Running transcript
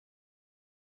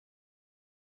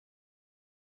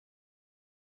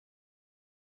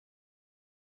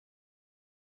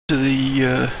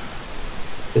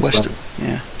west. way.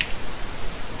 Yeah.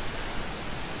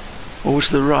 Or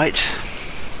to the right.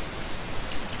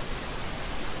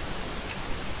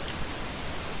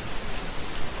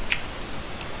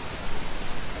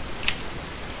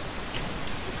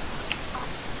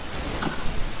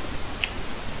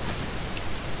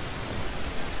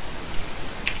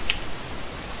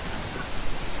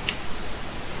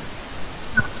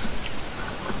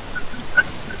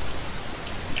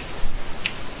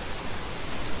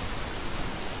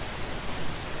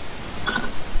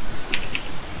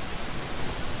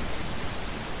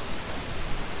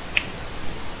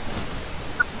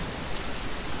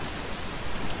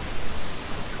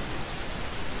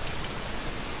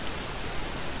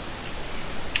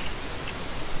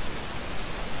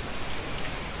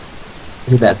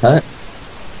 Is it that hut?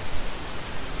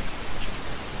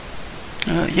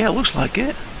 Yeah, it looks like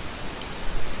it.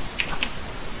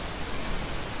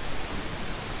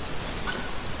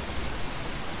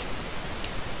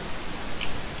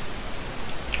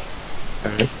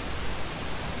 Alright.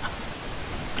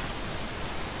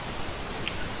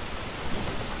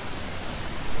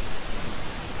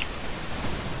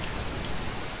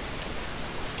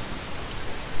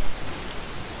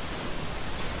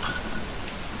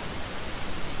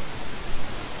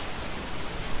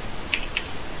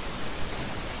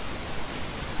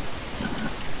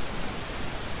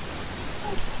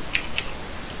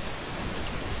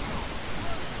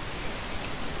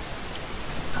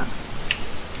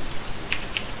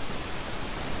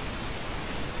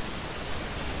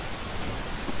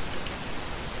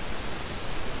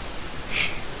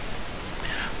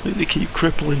 They keep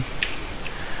crippling.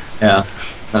 Yeah.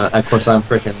 Of course, I'm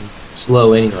freaking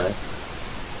slow anyway.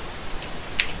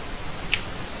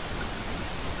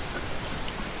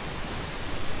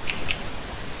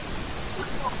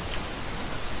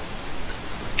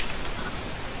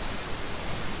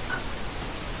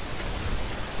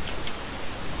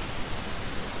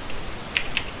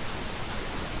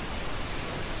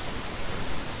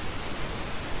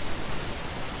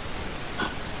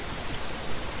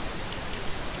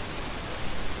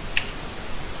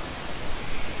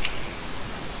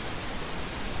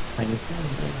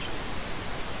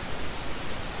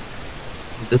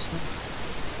 This one?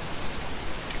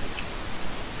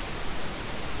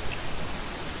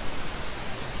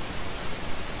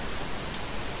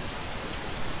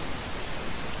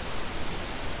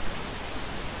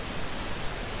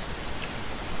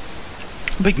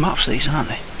 Big maps these, aren't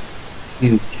they?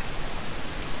 Huge.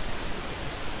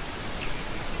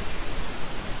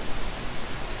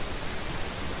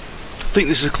 I think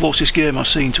this is the closest game I've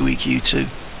seen to EQ2.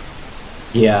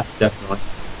 Yeah, definitely.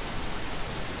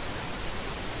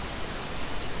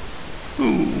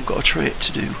 Ooh, got a trait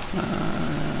to do.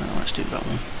 Let's do that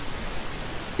one.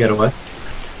 Get away.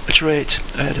 A trait,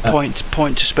 the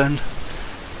point to spend.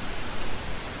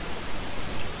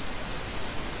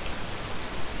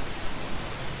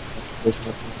 This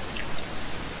one.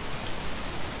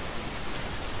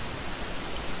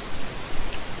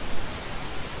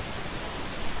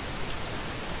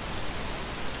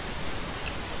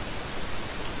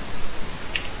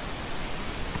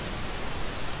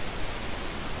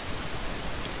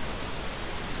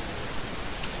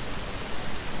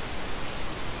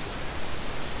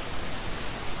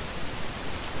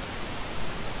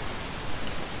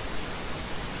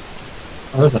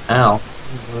 Oh, there's an owl.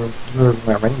 There's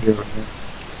my ranger over here.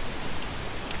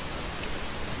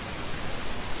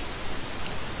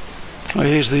 Oh,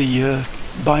 here's the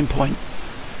bind point.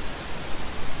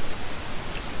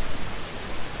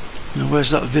 Now, where's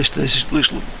that vista?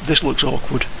 This looks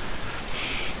awkward.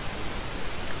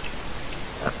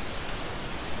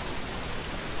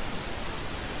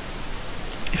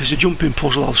 If it's a jumping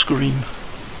puzzle, I'll scream.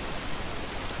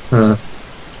 Huh.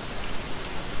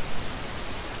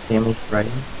 Damage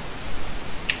writing.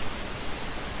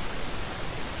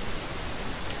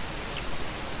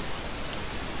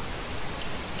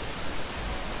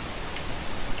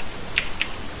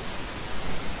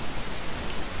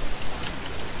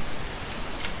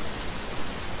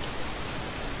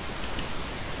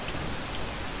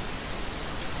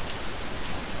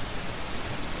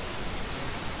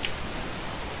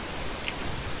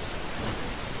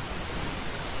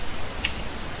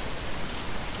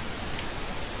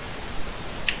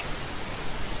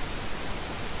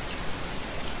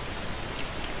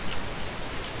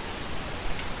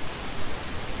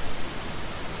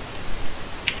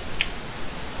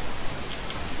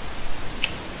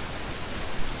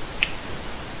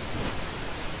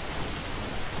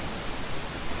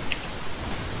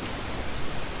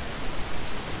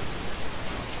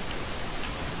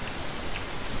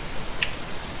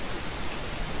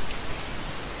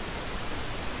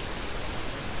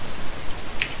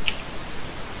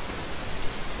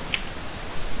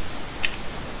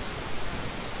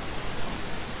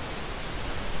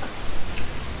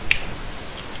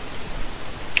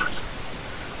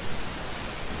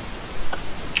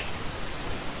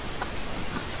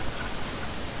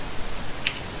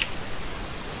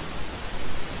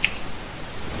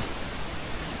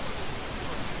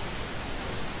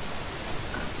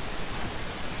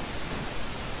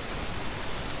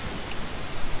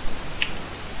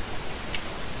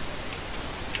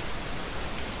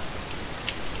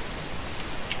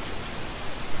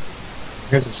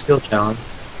 Here's a skill challenge.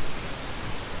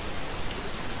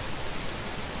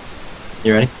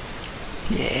 You ready?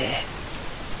 Yeah.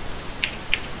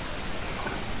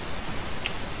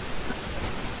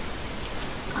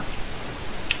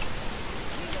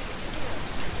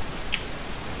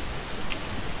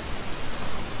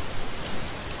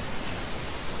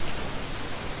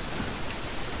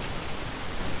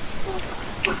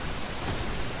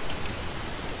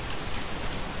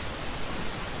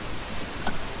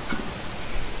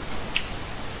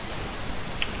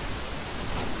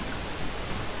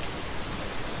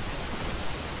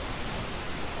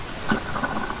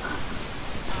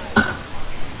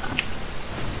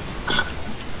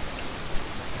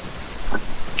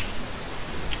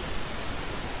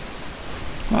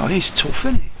 Well, he's tough,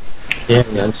 isn't he? Yeah,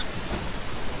 he is.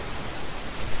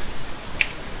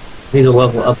 He's a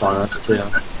level up on us, too.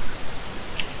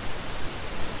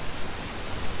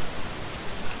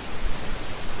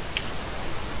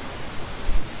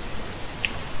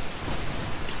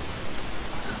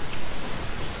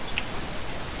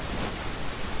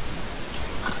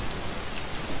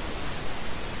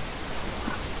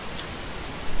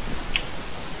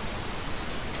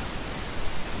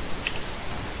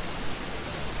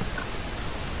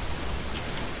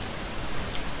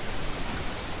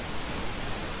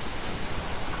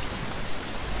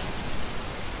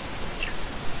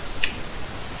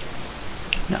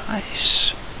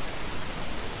 Nice.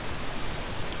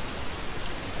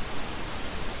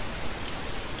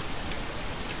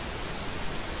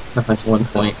 That's 1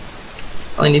 point.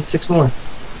 I only need 6 more.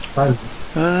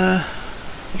 5. I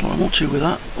don't want to with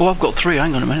that. Oh, I've got 3.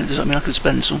 Hang on a minute. Does that mean I could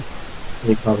spend some?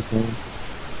 You probably can.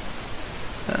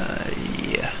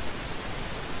 Yeah.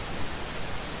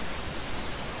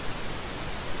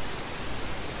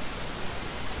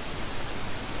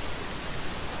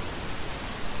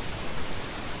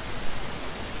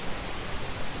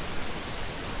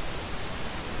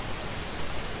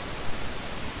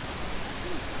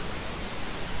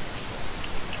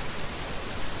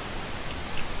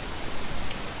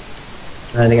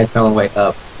 I think I found a way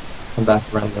up. Come back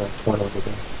around the corner over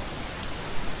there.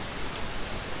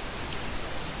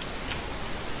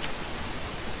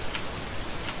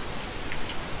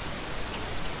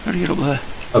 How do you get up there?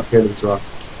 Up here, there's rock.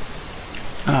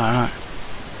 Ah, right.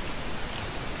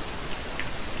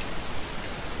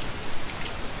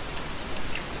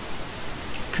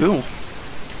 Cool.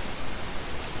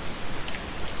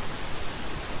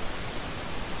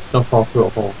 Don't fall through a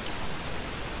hole.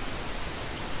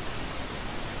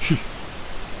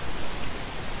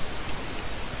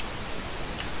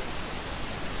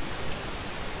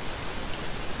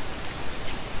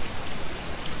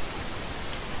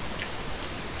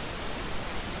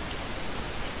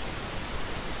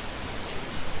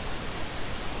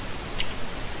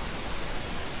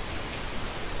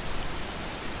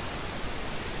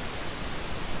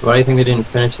 Why do you think they didn't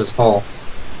finish this hole?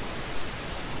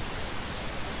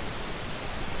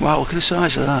 Wow, look at the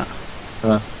size of that.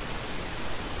 Huh.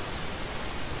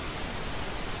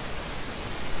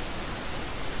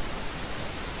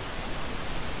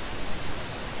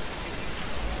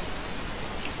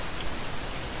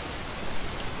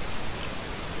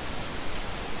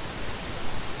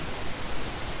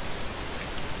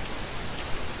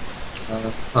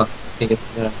 Can't get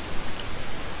to that.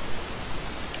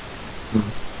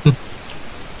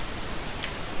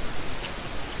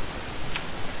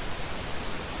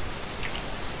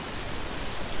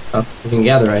 Oh, we can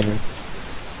gather right here.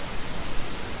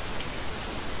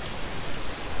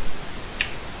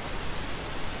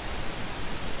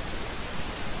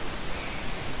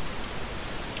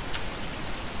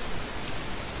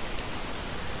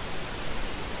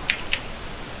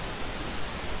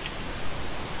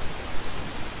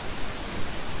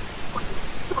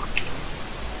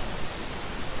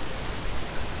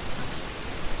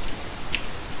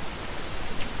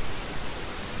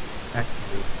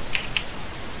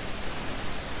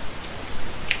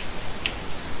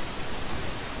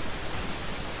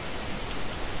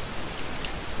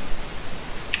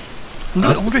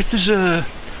 I wonder if there's a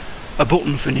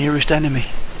button for nearest enemy.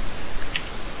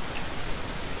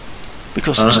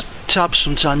 Because tab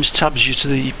sometimes tabs you to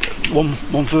the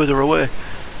one further away.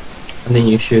 And then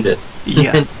you shoot it.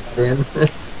 Yeah.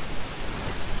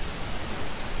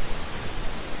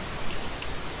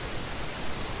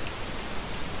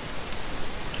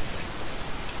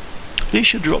 They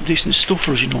should drop decent stuff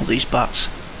for us, you know, these bats.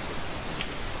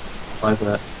 Why is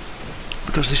that?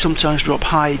 Because they sometimes drop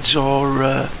hides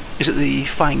or, is it the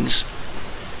fangs?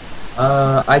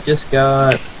 I just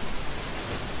got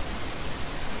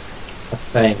a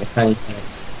tiny thing.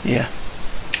 Yeah.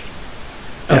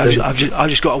 Yeah, Okay. I've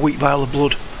just got a weak vial of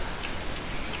blood.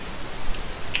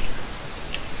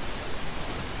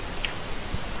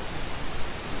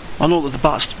 I know that the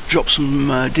bats drop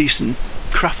some decent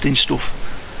crafting stuff.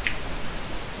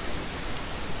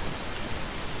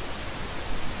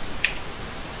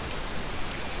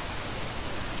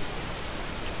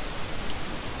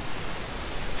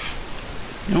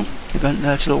 No, event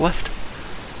there to the left.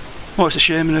 Oh, it's a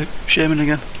shaman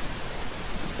again.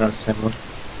 That's the same one.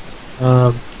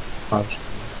 Gosh.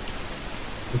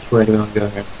 Which way do we want to go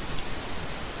here?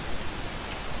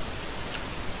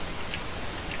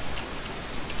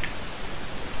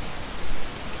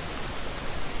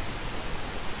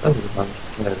 That was a bunch.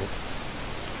 There it is.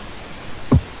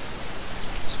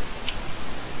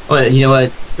 Oh, you know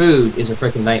what? Food is a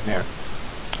freaking nightmare.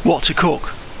 What, to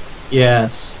cook?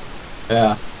 Yes.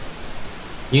 Yeah.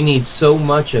 You need so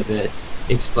much of it,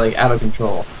 it's like out of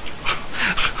control.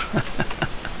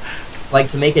 Like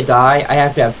to make a dye, I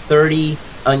have to have 30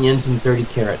 onions and 30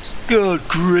 carrots. Good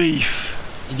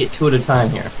grief. You get 2 at a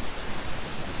time here.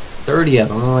 30 of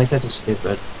them, I'm like, that's just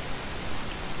stupid.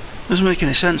 Doesn't make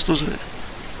any sense, does it?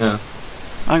 Yeah.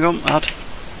 Hang on, add.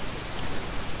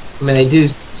 I mean, they do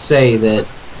say that,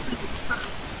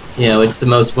 you know, it's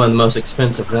one of the most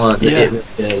expensive ones. Yeah. It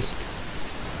really is.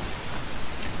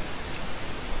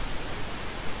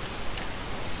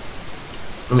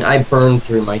 I mean, I burned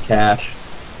through my cash.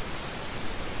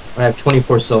 I have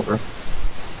 24 silver.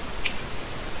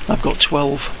 I've got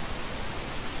 12.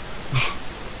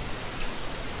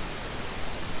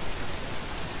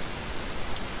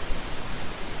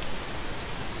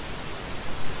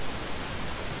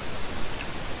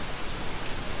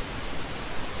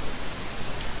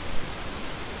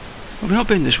 Have we not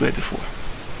been this way before?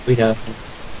 We have.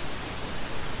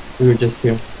 We were just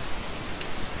here.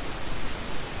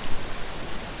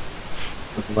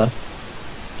 To the left.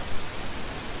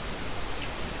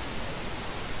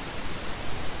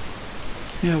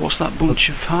 Yeah, what's that bunch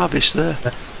of harvest there?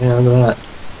 Yeah, look at that.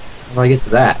 How do I get to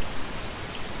that?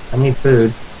 I need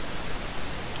food.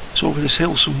 It's over this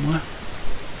hill somewhere.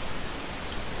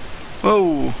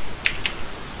 Whoa!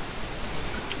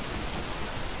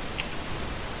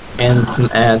 And some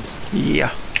ads.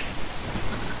 Yeah.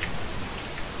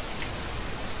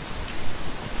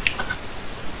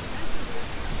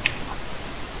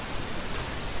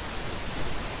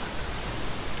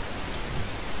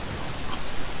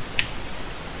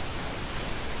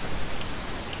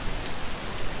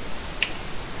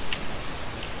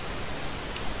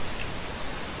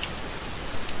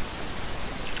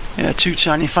 Yeah, 2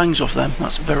 tiny fangs off them.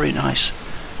 That's very nice.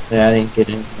 Yeah, I didn't get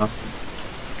anything off.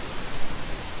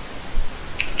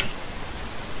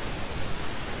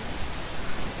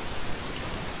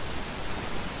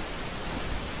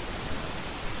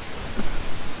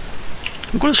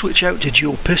 I'm going to switch out to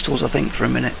dual pistols, I think, for a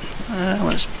minute.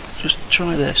 Let's just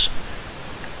try this.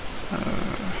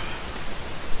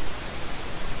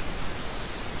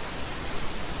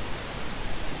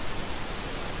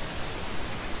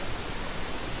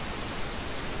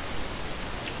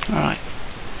 Alright.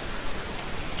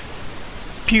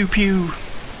 Pew pew.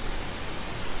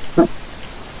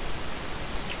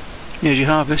 Here's your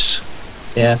harvest.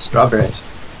 Yeah, strawberries.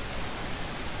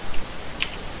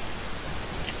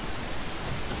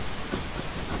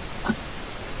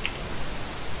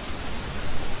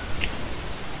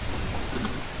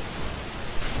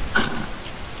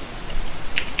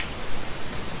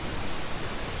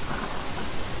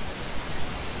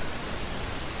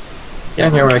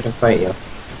 Down here where I can fight you.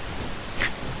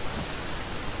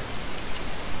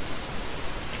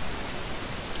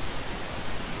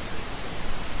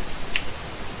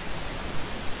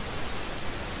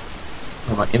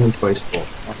 Oh, my inventory's full.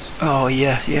 Awesome. Oh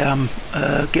yeah, I'm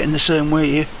getting the same way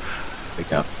here. There we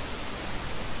go.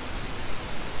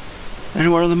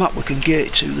 Anywhere on the map we can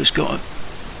get to that's got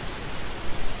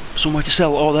somewhere to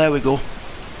sell. Oh, there we go.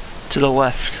 To the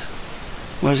left.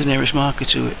 Where's the nearest marker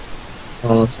to it?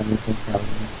 Oh, anything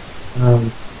problems.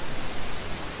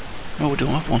 Oh, we don't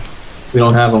have one. We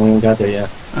don't have one, we haven't got there yet.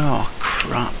 Oh,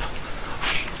 crap.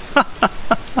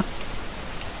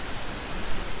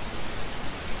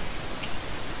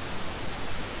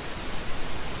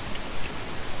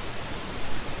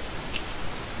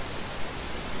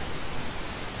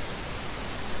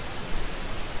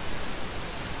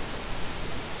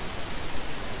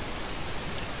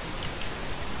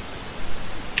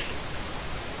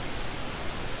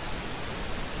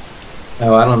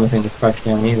 Oh, I don't have anything to crush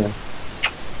down either.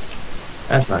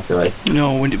 That's not good.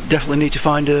 No, we definitely need to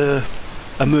find a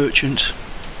merchant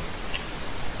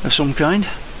of some kind.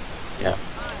 Yeah.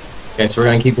 Okay, so we're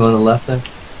gonna keep going to the left then?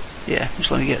 Yeah,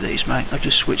 just let me get these, mate. I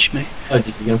just switched me. Oh,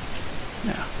 did you go?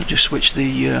 Yeah, I just switched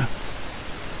the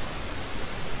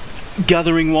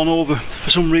gathering one over. For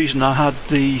some reason I had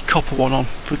the copper one on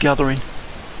for gathering.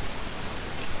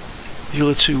 The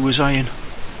other two was iron.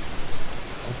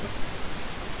 Awesome.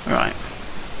 Right,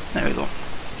 there we go.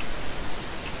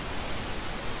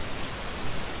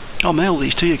 I'll mail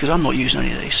these to you because I'm not using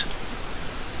any of these.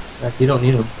 If you don't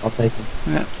need them, I'll take them.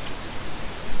 Yeah.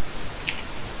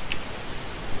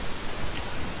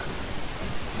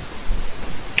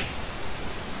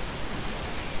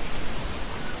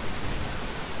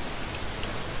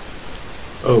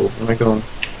 Oh, where am I going?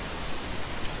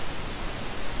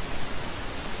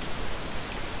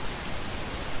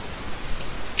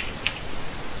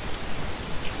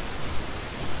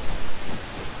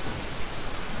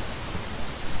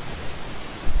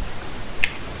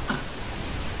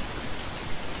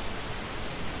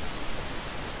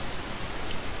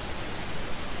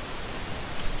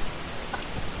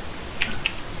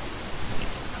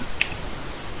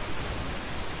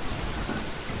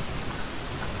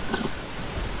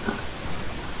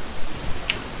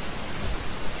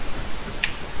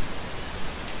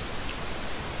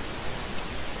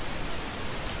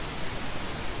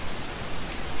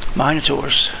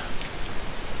 Minotaurs.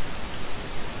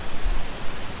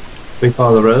 We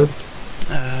follow the road?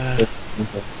 Uh,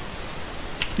 Okay.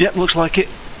 Yep, looks like it.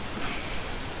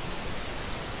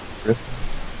 Rip.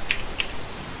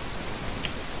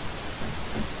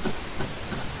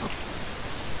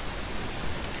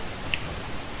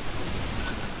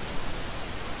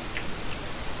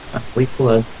 Weak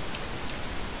below.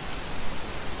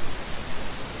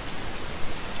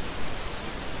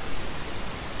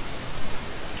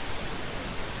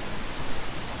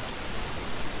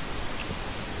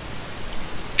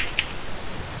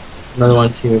 Another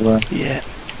one to your left. Yeah.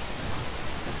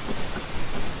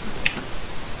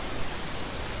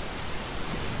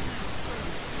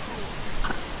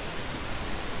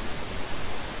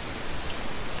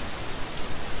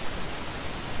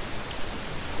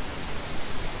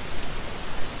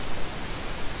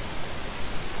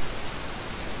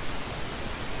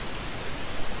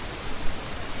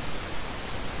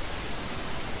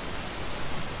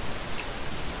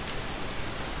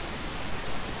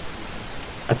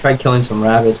 I tried killing some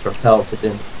rabbits for pelts. It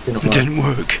didn't It work. didn't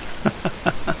work.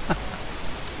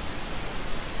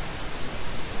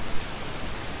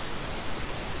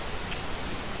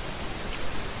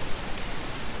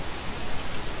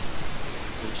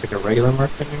 It's like a regular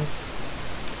market here.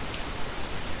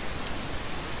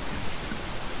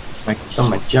 Like some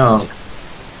of my junk.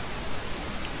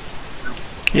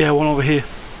 Yeah, one over here.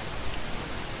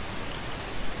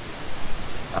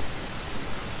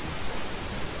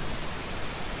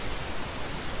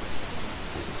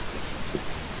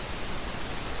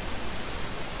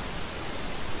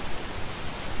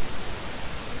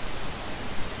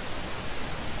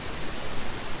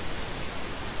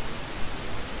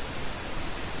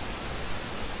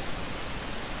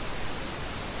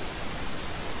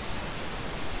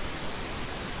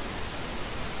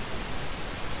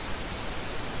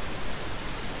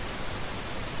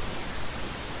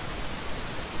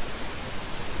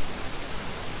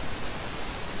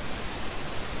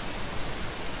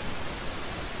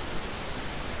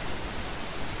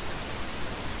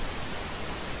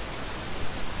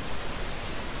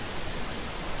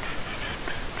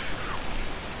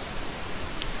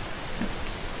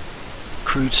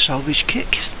 Crude salvage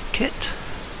kit.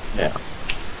 Yeah.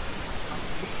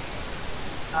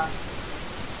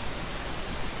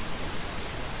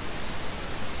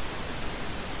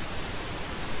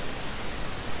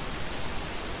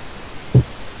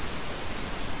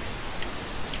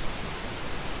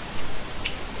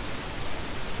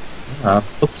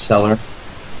 Bookseller.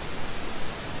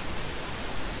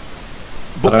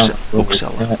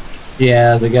 Bookseller.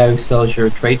 Yeah, the guy who sells your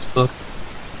traits book.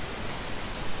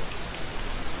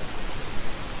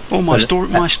 Oh, my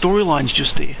storyline's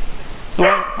just here.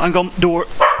 Oh, hang on, door.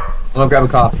 I'm gonna grab a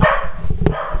coffee.